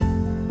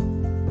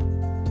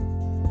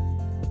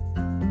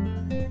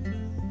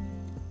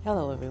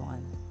Hello,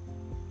 everyone.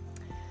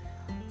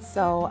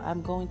 So,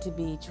 I'm going to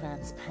be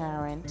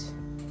transparent.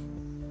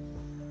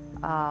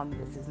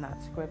 This is not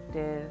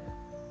scripted.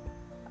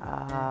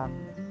 I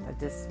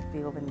just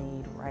feel the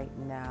need right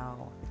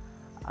now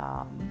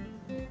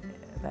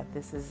that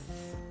this is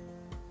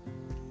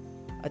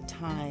a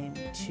time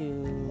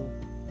to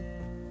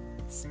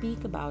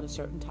speak about a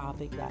certain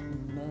topic that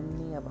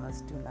many of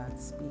us do not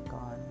speak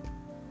on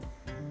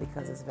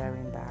because it's very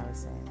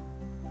embarrassing.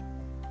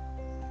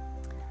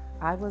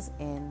 I was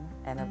in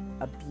an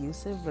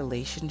abusive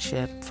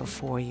relationship for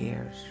 4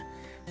 years,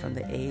 from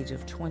the age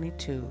of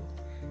 22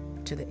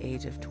 to the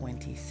age of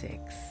 26.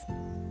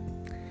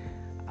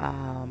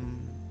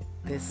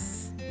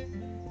 This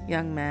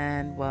young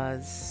man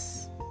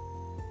was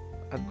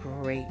a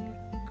great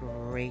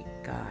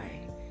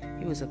guy.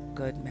 He was a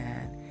good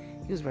man.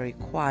 He was very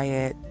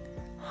quiet,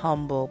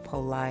 humble,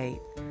 polite,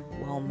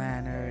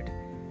 well-mannered,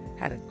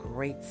 had a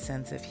great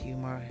sense of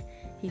humor.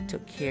 He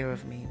took care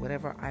of me.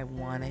 Whatever I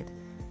wanted,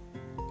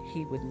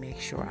 he would make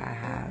sure I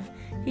have.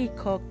 He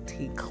cooked,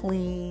 he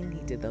cleaned, he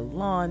did the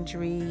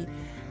laundry,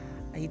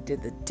 he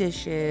did the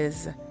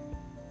dishes.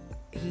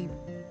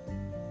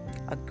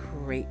 A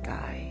great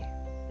guy.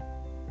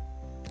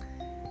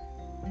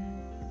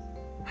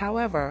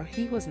 However,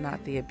 he was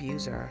not the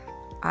abuser.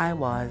 I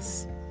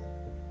was.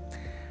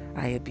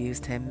 I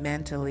abused him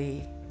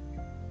mentally,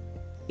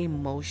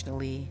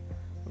 emotionally,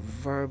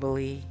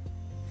 verbally,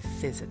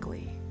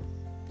 physically.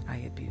 I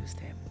abused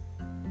him.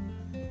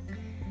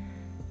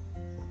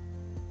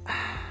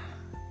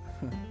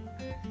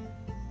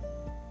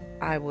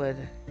 I would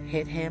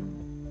hit him,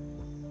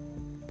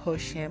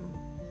 push him,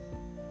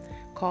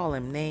 call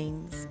him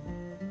names,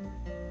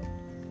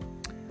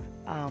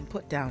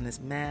 put down his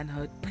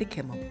manhood, pick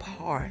him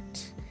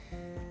apart,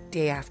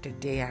 day after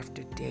day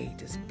after day,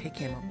 just pick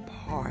him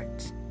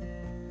apart.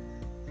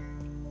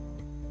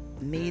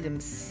 Made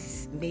it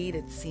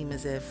seem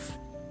as if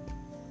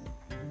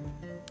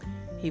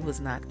he was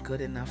not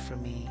good enough for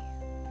me.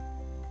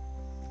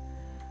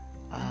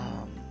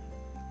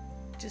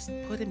 Just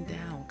put him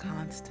down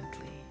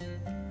constantly.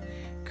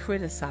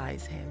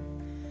 Criticize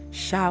him.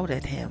 Shout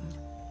at him.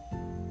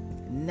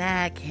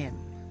 Nag him.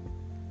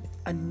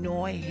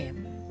 Annoy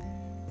him.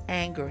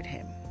 Angered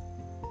him.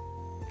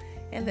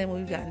 And then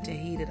when we got into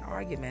heated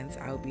arguments,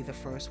 I would be the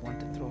first one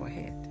to throw a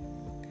hit.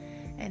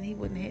 And he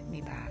wouldn't hit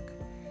me back.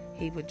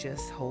 He would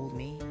just hold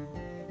me,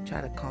 try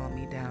to calm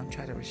me down,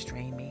 try to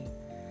restrain me.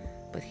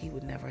 But he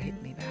would never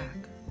hit me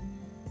back.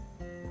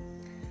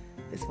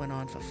 This went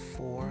on for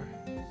 4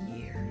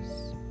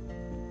 years.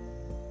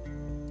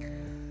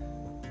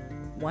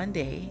 One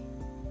day,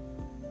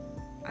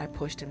 I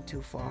pushed him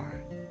too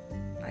far.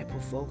 I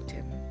provoked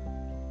him.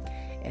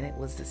 And it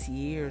was this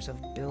years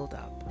of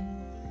buildup.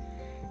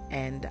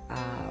 And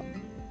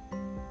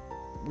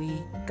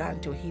we got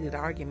into a heated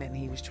argument, and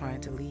he was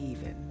trying to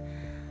leave. And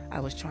I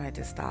was trying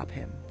to stop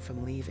him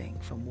from leaving,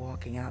 from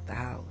walking out the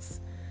house.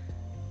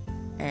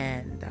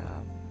 And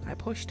I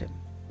pushed him.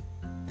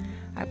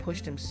 I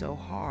pushed him so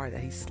hard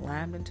that he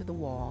slammed into the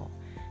wall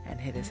and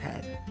hit his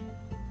head.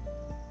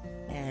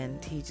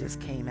 And he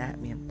just came at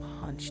me and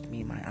punched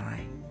me in my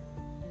eye.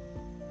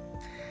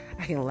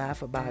 I can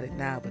laugh about it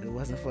now, but it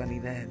wasn't funny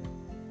then.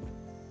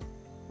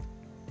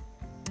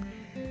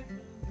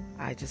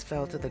 I just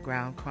fell to the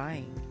ground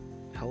crying,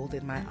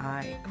 holding my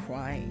eye,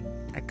 crying.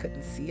 I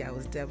couldn't see. I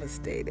was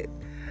devastated.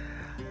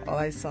 All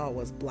I saw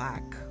was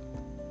black.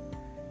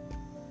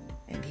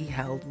 And he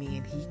held me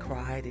and he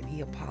cried and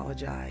he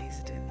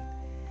apologized and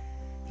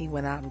he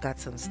went out and got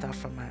some stuff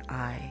from my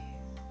eye.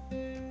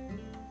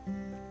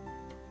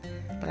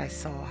 But I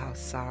saw how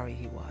sorry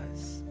he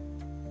was.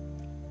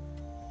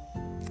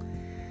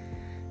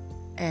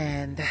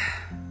 And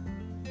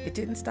it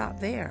didn't stop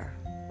there.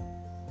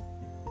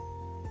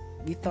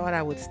 You thought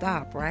I would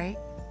stop, right?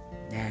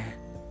 Nah,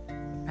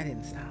 I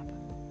didn't stop.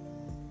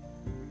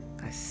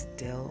 I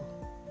still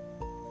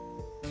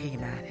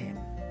came at him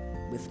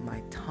with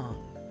my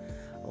tongue,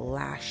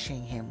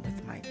 lashing him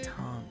with my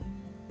tongue.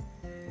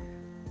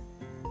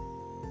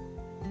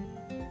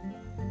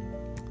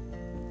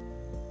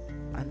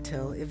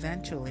 Until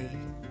eventually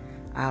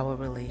our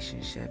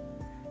relationship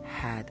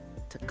had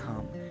to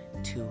come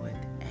to an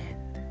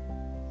end.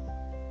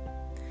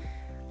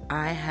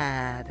 I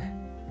had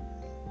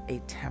a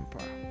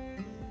temper,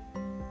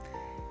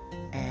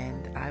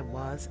 and I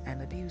was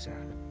an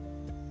abuser.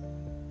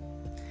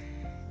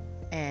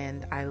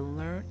 And I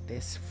learned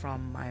this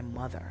from my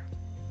mother.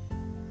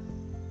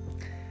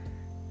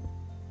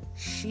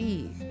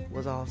 She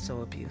was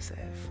also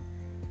abusive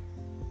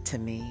to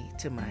me,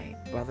 to my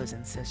brothers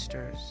and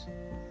sisters,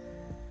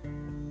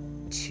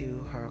 to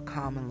her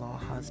common law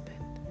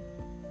husband.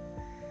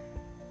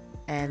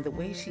 And the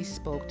way she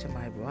spoke to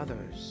my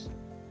brothers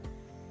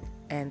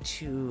and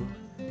to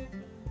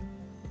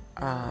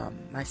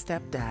my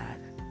stepdad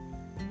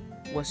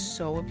was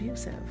so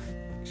abusive.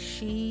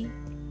 She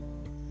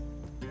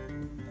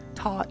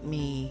taught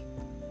me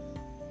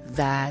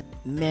that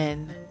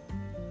men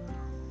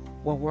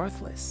were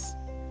worthless.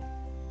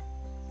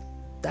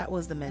 That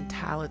was the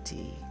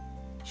mentality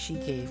she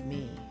gave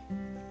me,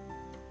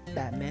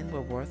 that men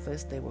were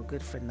worthless, they were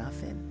good for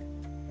nothing,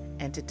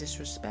 and to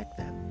disrespect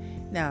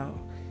them. Now,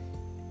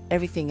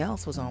 everything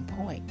else was on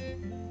point.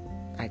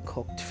 I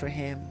cooked for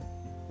him,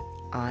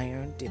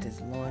 ironed, did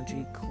his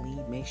laundry,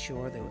 cleaned, made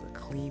sure there was a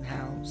clean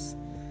house.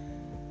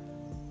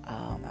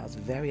 I was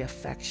very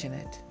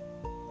affectionate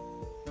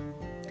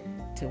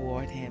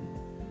toward him.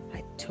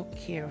 I took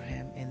care of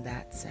him in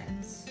that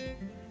sense.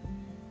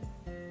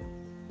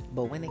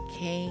 But when it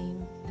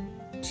came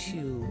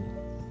to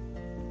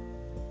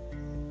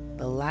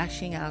the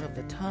lashing out of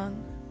the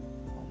tongue,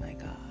 oh my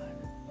God,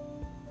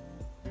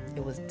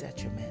 it was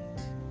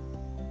detriment.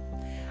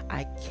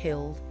 I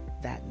killed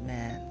that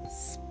man's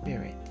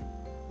spirit.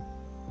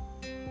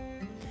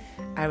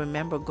 I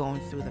remember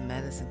going through the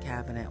medicine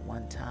cabinet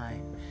one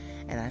time,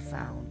 and I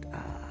found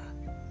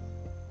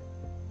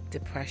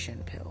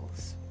depression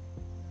pills.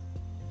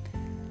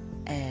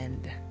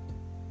 And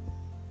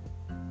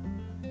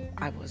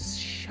I was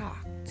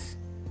shocked.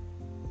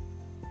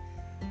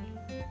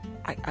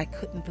 I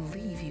couldn't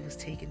believe he was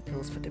taking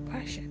pills for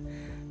depression.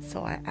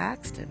 So I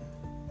asked him,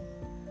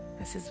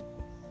 I says,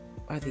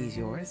 are these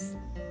yours?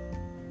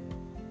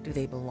 Do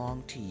they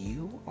belong to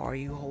you, or are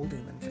you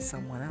holding them for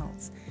someone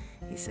else?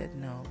 He said,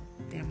 no,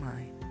 they're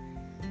mine.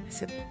 I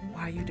said,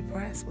 why are you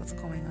depressed? What's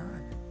going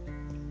on?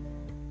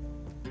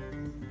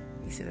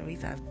 He said,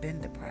 Aretha, I've been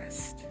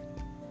depressed.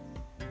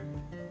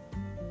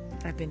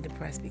 I've been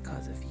depressed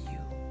because of you.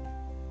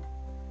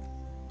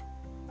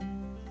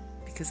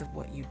 Because of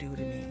what you do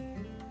to me.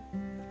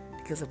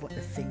 Because of what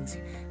the things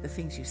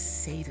you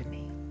say to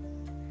me.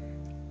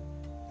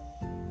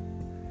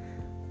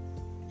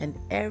 And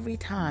every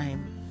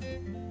time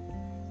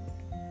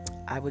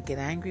I would get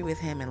angry with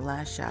him and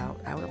lash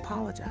out, I would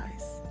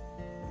apologize.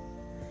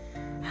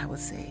 I would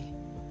say,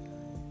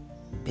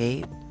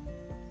 babe,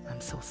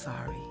 I'm so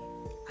sorry.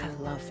 I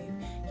love you.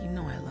 You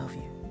know I love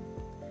you.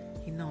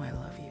 You know I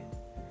love you.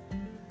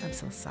 I'm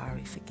so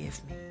sorry. Forgive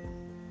me.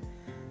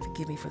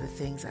 Forgive me for the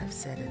things I've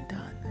said and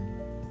done.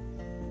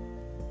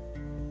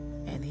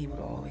 And he would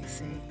always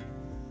say,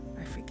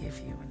 I forgive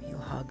you. And he'll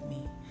hug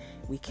me.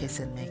 We kiss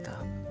and make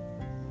up.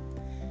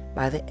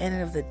 By the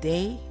end of the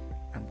day,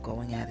 I'm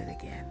going at it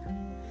again.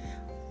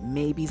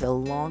 Maybe the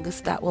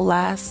longest that will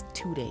last,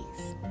 2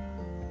 days.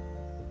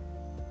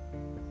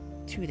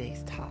 2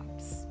 days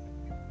tops.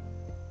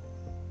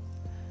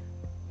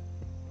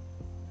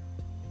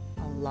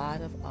 A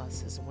lot of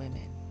us as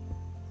women,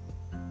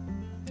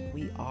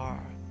 we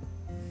are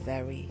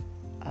very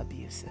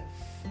abusive.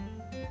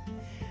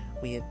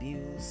 We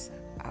abuse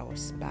our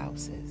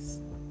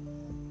spouses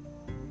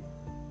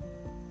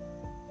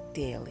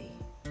daily.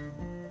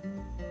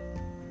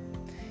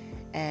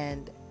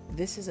 And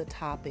this is a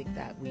topic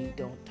that we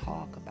don't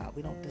talk about.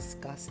 We don't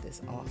discuss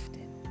this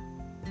often.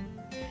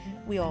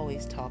 We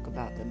always talk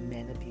about the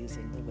men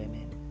abusing the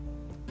women,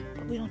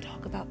 but we don't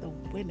talk about the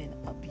women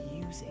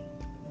abusing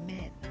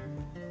men.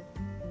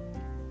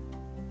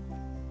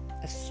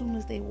 As soon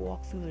as they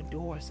walk through the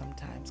door,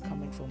 sometimes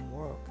coming from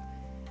work,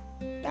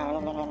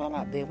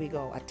 there we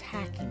go,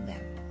 attacking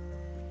them.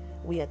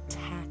 We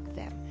attack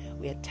them.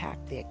 We attack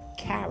their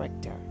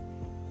character.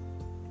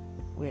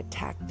 We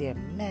attack their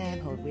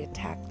manhood. We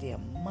attack their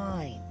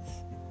minds.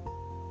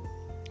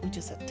 We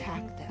just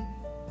attack them.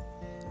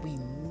 We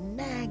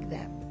nag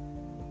them.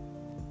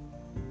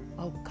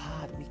 Oh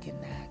God, we can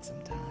nag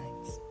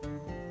sometimes.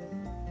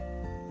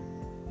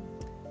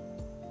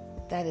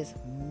 That is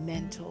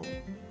mental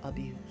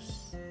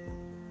abuse.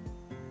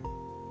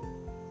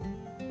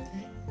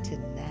 To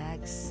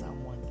nag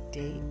someone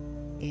day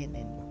in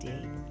and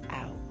day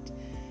out.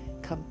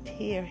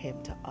 Compare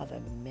him to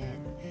other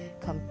men.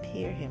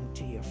 Compare him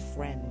to your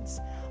friend's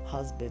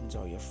husbands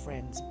or your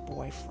friend's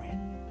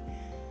boyfriend.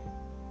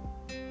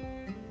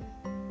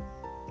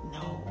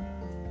 No.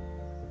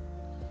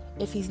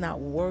 If he's not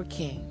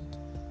working,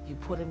 you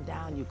put him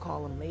down, you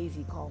call him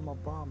lazy, call him a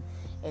bum,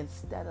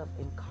 instead of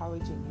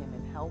encouraging him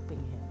and helping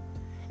him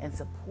and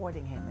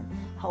supporting him and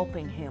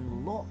helping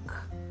him look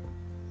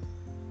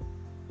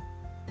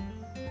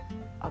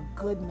a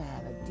good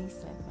man, a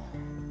decent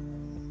man.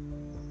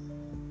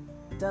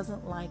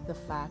 Doesn't like the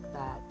fact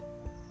that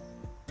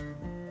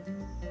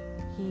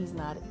he's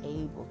not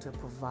able to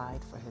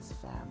provide for his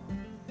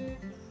family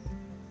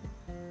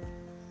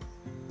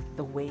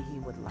the way he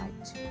would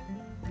like to.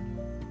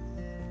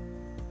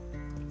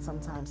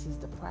 Sometimes he's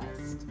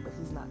depressed, but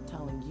he's not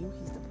telling you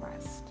he's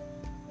depressed.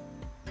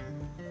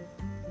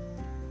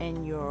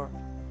 And you're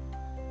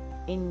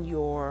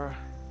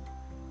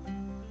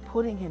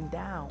putting him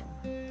down,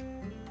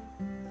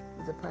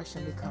 the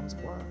depression becomes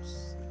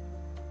worse.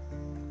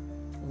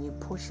 And you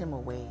push him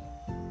away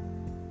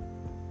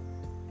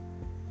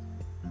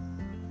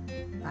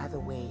by the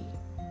way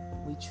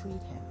we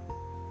treat him.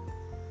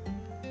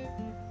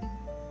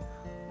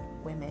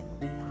 Women,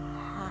 we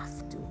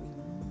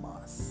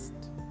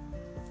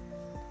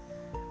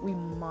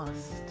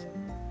must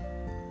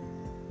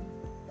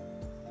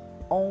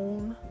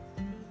own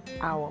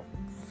our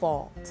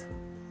fault.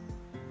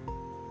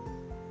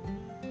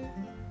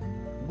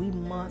 We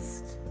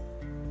must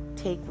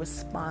take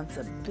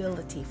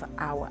responsibility for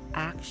our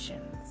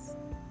actions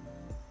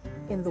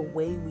in the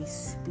way we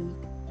speak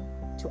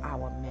to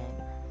our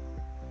men.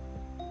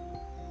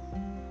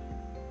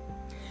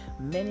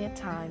 Many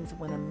times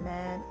when a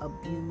man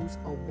abuses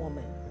a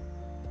woman,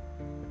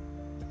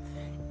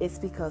 it's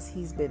because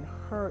he's been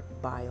hurt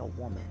by a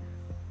woman.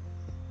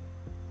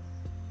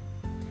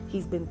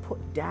 He's been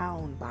put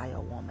down by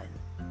a woman.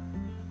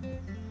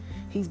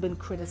 He's been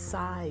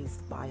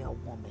criticized by a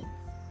woman.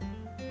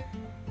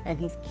 And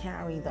he's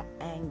carrying the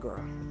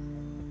anger.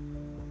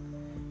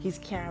 He's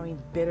carrying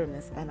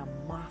bitterness,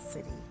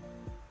 animosity.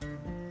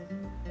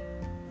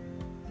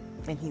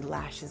 And he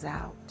lashes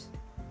out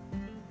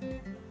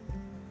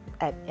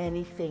at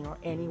anything or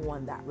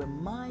anyone that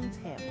reminds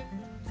him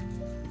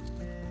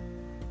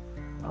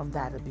of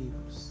that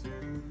abuse.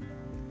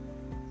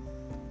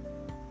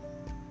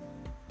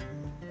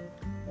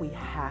 We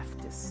have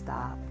to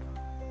stop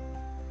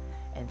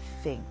and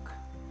think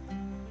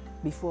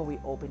before we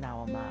open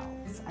our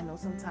mouths. I know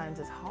sometimes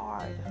it's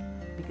hard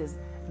because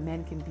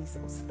men can be so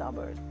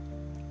stubborn.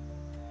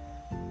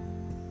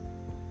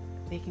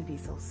 They can be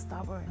so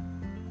stubborn.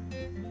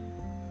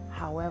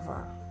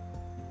 However,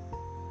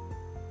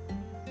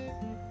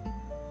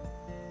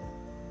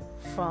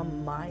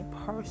 from my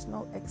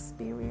personal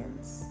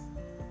experience,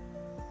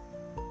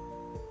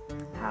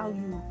 how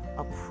you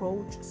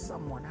approach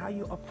someone, how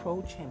you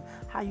approach him,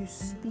 how you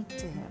speak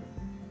to him,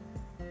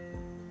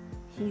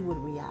 he would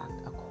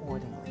react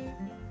accordingly.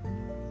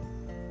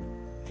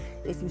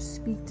 If you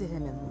speak to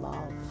him in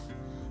love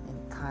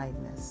and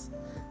kindness,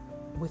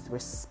 with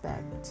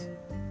respect,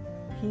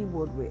 he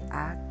would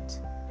react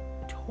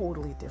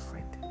totally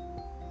different.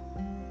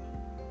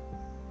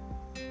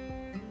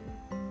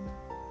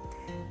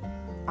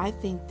 I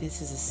think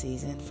this is a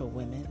season for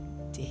women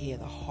to hear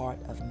the heart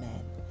of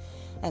men.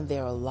 And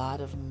there are a lot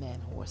of men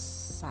who are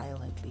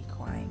silently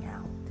crying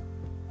out.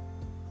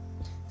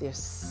 They're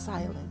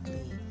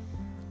silently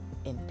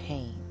in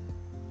pain.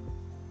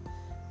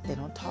 They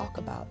don't talk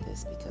about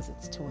this because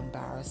it's too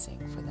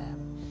embarrassing for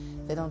them.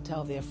 They don't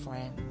tell their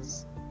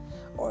friends.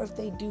 Or if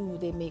they do,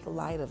 they make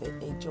light of it.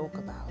 They joke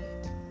about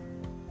it.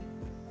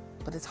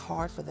 But it's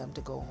hard for them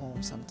to go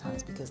home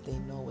sometimes because they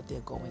know what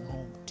they're going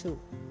home to.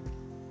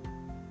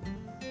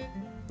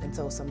 And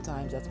so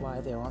sometimes that's why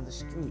they're on the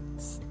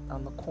streets,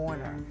 on the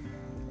corner,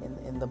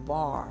 in the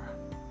bar.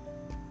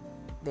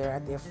 They're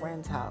at their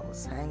friend's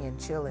house, hanging,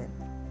 chilling.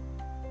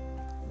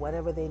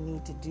 Whatever they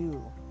need to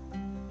do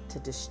to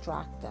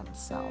distract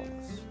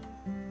themselves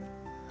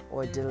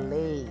or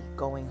delay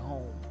going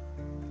home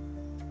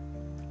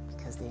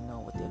because they know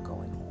what they're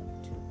going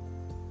home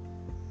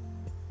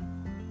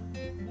to.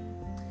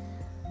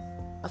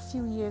 A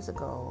few years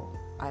ago,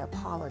 I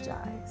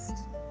apologized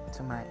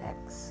to my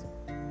ex.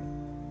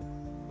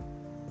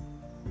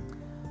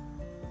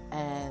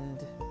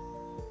 And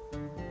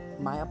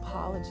my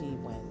apology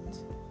went,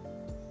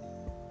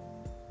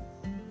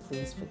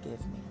 please forgive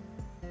me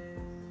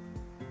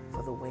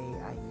for the way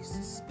I used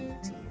to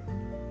speak to you,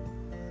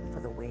 for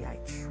the way I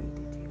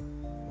treated you.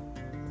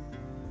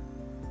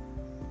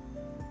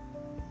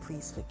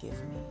 Please forgive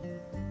me.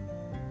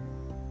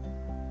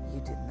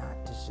 You did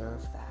not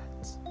deserve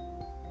that.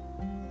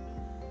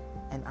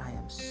 And I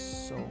am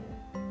so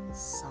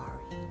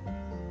sorry.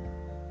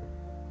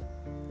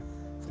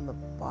 From the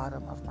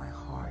bottom of my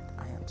heart,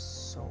 I am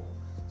so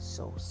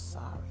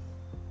sorry.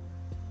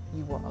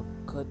 You were a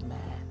good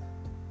man,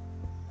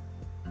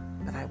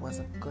 but I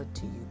wasn't good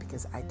to you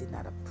because I did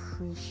not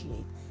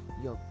appreciate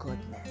your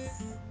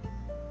goodness.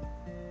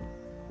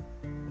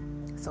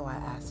 So I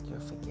ask your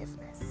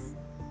forgiveness.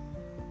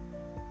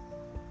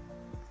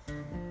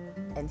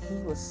 And he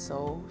was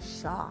so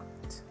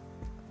shocked.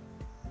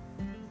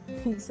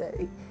 He said,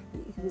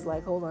 he was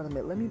like, hold on a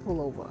minute, let me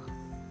pull over.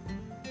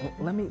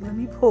 Let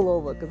me pull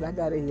over because I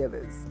gotta hear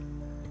this.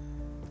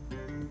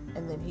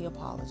 And then he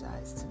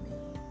apologized to me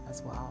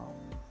as well.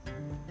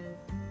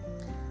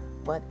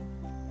 But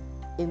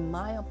in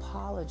my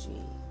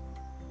apology,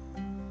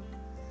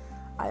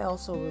 I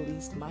also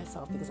released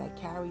myself because I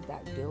carried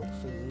that guilt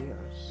for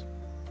years.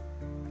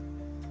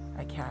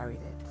 I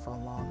carried it for a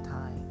long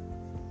time.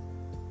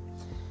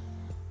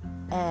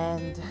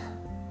 And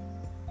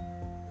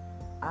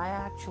I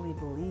actually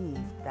believe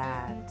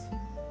that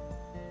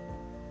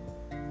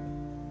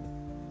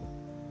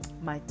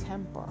my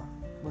temper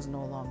was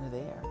no longer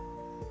there.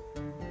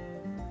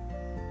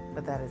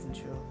 But that isn't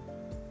true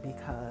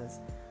because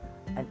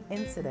an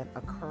incident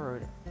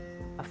occurred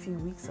a few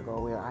weeks ago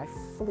where I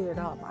flared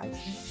up.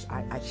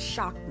 I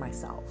shocked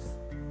myself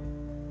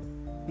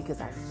because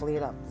I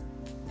flared up.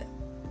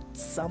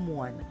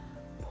 Someone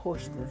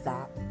pushed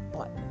that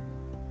button.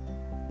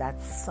 That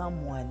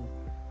someone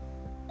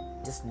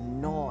just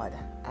gnawed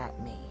at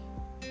me.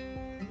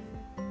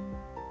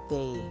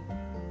 They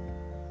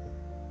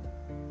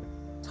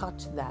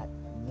touched that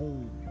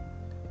wound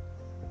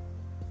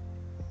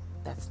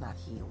that's not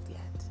healed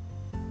yet.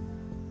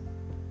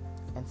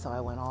 And so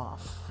I went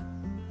off.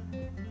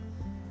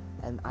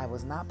 And I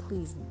was not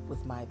pleased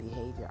with my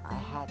behavior. I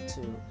had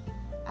to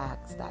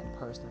ask that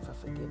person for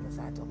forgiveness.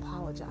 I had to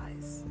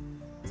apologize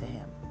to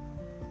him.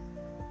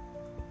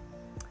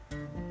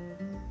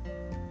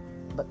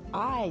 But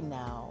I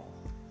now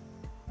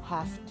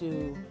have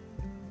to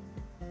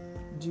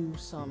do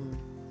some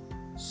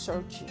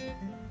searching.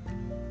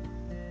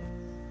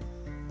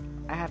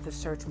 I have to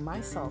search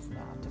myself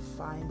now to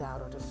find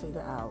out or to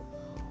figure out,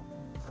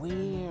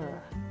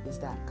 where is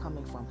that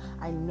coming from?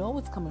 I know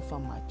it's coming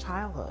from my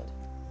childhood.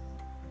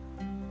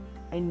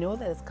 I know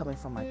that it's coming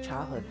from my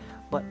childhood,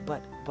 but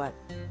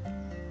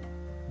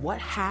what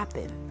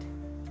happened?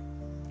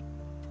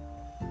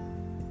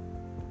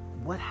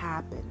 What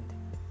happened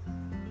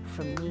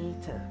for me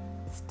to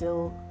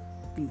still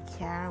be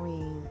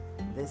carrying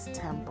this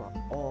temper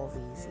all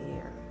these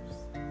years?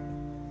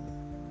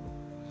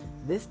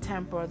 This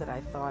temper that I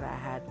thought I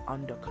had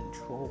under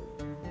control,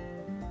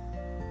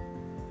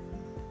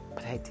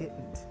 but I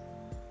didn't.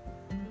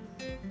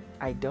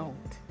 I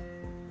don't.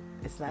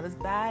 It's not as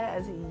bad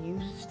as it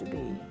used to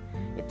be.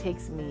 It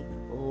takes me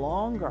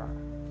longer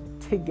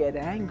to get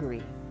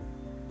angry.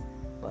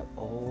 But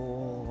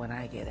oh, when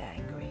I get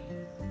angry,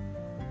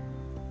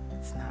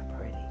 it's not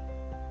pretty.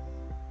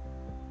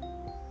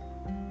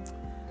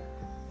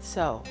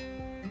 So,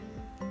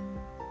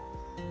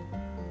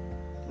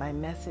 my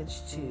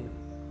message to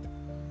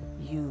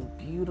you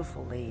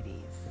beautiful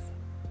ladies,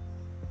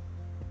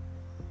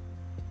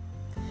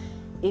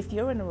 if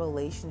you're in a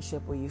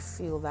relationship where you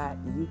feel that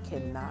you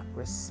cannot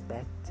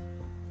respect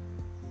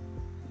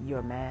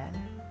your man,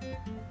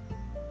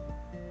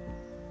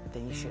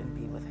 then you shouldn't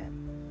be with him.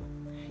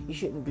 You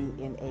shouldn't be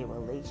in a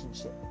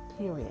relationship,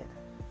 period,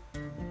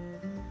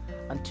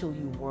 until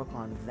you work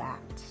on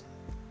that.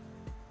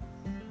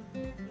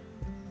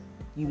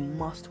 You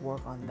must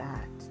work on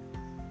that.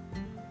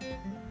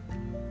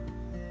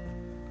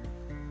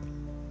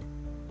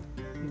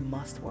 You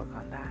must work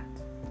on that.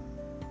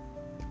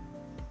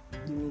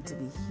 You need to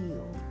be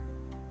healed.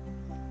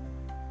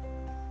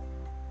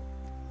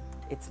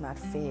 It's not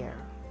fair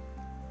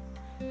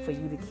for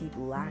you to keep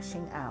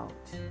lashing out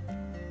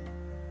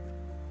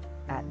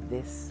at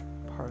this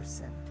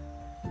person,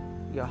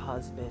 your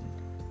husband,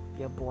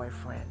 your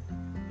boyfriend,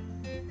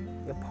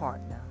 your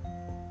partner,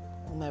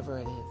 whomever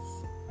it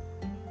is.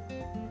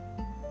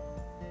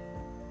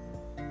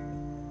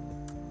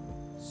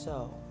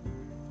 So,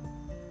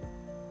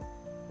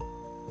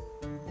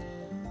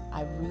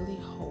 I really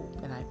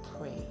hope and I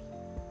pray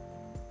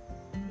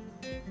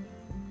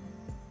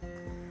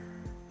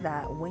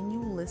that when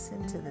you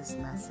listen to this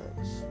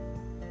message,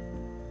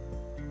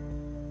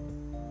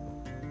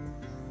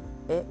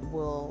 it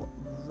will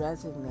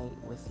resonate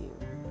with you.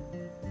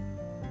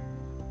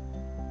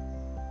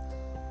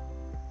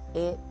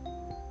 It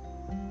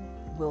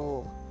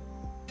will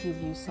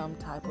give you some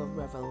type of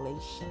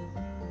revelation.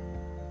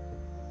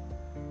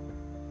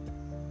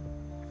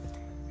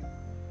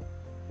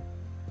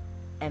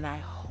 And I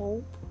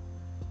hope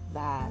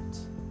that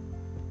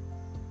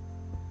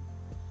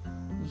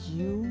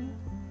you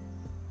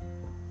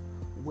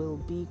will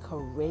be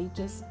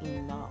courageous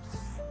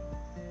enough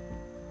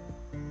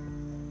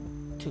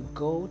to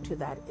go to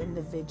that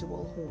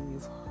individual whom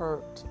you've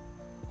hurt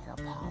and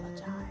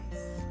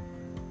apologize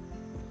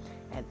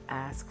and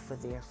ask for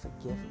their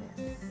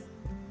forgiveness,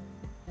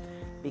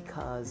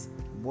 because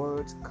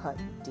words cut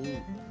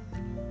deep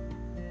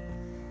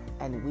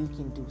and we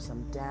can do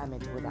some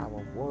damage with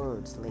our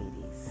words,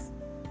 ladies.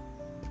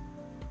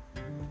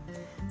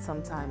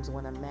 Sometimes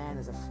when a man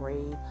is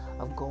afraid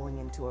of going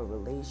into a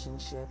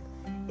relationship,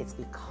 it's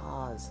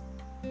because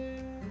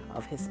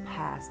of his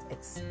past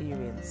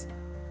experience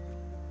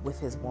with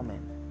his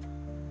woman,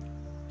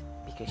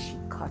 because she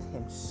cut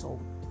him so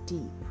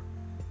deep.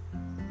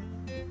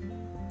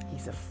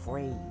 He's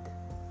afraid.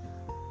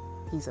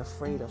 He's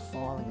afraid of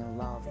falling in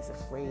love. He's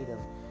afraid of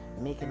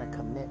making a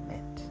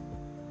commitment.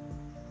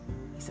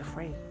 He's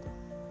afraid.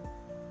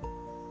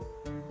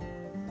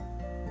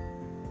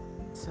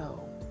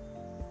 So,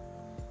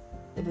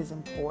 it is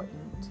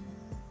important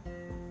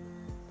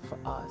for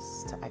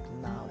us to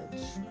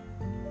acknowledge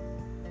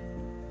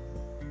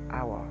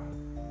our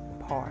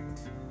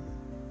part.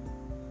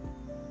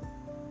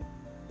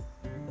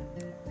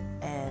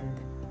 And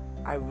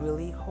I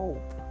really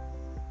hope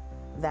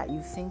that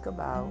you think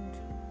about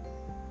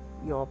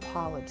your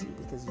apology,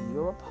 because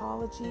your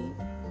apology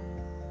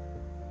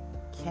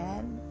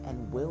can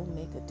and will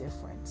make a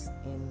difference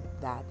in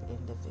that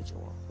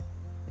individual.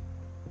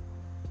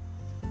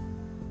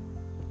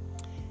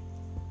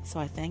 So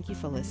I thank you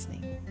for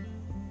listening.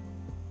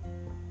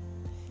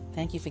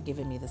 Thank you for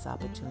giving me this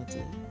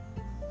opportunity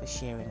for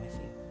sharing with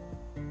you.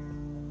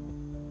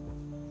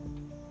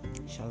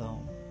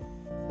 Shalom.